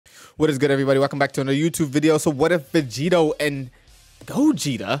What is good, everybody? Welcome back to another YouTube video. So what if Vegito and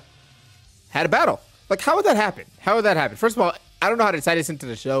Gogeta had a battle? Like, how would that happen? How would that happen? First of all, I don't know how to tie this into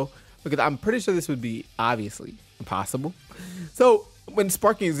the show because I'm pretty sure this would be obviously impossible. So when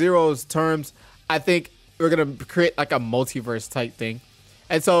Sparking Zero's terms, I think we're going to create like a multiverse type thing.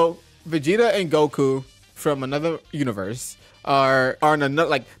 And so Vegeta and Goku from another universe are in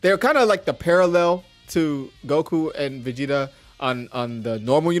another, like, they're kind of like the parallel to Goku and Vegeta on the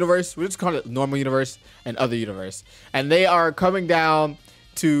normal universe. We just call it normal universe and other universe. And they are coming down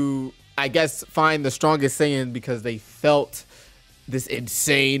to, I guess, find the strongest Saiyan because they felt this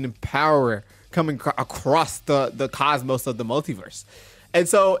insane power coming across the cosmos of the multiverse. And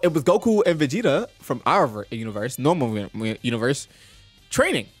so it was Goku and Vegeta from our universe, normal universe,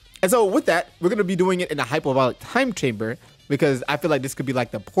 training. And so with that, we're going to be doing it in a hyperbolic time chamber because I feel like this could be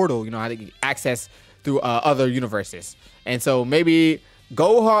like the portal, you know, how they get access through other universes. And so maybe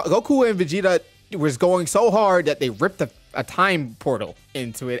Goku and Vegeta was going so hard that they ripped a time portal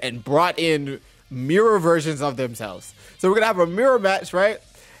into it and brought in mirror versions of themselves. So we're going to have a mirror match, right?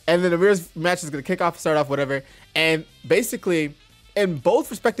 And then the mirror match is going to kick off, start off, whatever. And basically, in both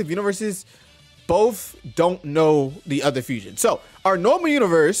respective universes, both don't know the other fusion. So our normal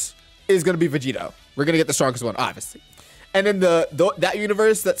universe is going to be Vegito. We're going to get the strongest one, obviously. And then that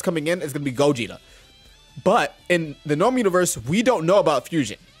universe that's coming in is going to be Gogeta. But in the normal universe, we don't know about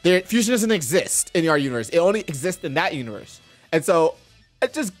fusion. Fusion doesn't exist in our universe. It only exists in that universe. And so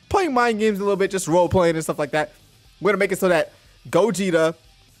it's just playing mind games a little bit, just role playing and stuff like that. We're going to make it so that Gogeta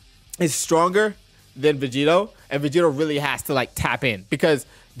is stronger than Vegito, and Vegito really has to like tap in because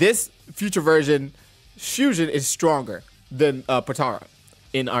this future version fusion is stronger than Potara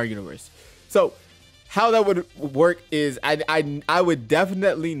in our universe. So how that would work is I would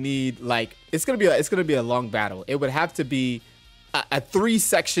definitely need, like, it's gonna be a long battle. It would have to be a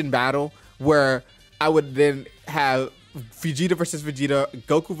 3-section battle where I would then have Vegeta versus Vegeta,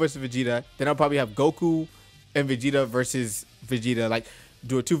 Goku versus Vegeta. Then I'll probably have Goku and Vegeta versus Vegeta, like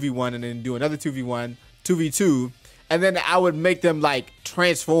do a 2v1 and then do another 2v1, 2v2, and then I would make them like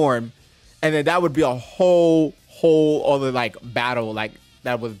transform, and then that would be a whole other like battle like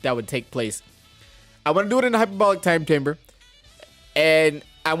that would take place. I want to do it in a hyperbolic time chamber, and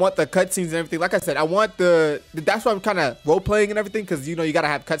I want the cutscenes and everything. Like I said, I want that's why I'm kind of role playing and everything, because you know you gotta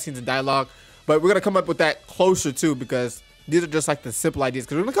have cutscenes and dialogue. But we're gonna come up with that closer too, because these are just like the simple ideas.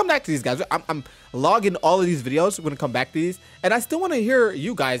 Because we're gonna come back to these guys. I'm logging all of these videos. We're gonna come back to these, and I still want to hear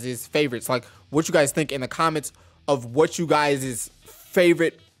you guys' favorites, like what you guys think in the comments of what you guys'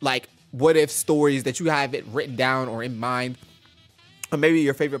 favorite like what if stories that you have it written down or in mind. Or maybe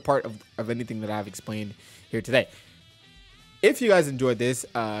your favorite part of anything that I've explained here today. If you guys enjoyed this,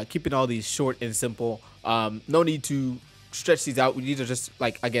 keeping all these short and simple, no need to stretch these out. These are just,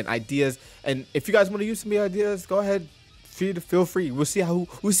 like, again, ideas. And if you guys want to use some of the ideas, go ahead, feel free. We'll see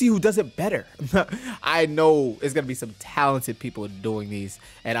who does it better. I know it's gonna be some talented people doing these,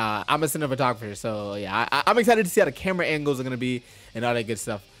 and I'm a cinematographer, so yeah, I'm excited to see how the camera angles are gonna be and all that good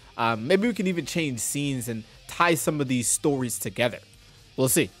stuff. Maybe we can even change scenes and tie some of these stories together. We'll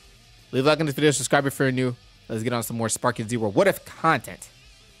see. Leave a like on this video, subscribe if you're new. Let's get on some more Sparking Zero what if content.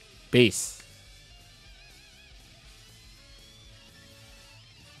 Peace.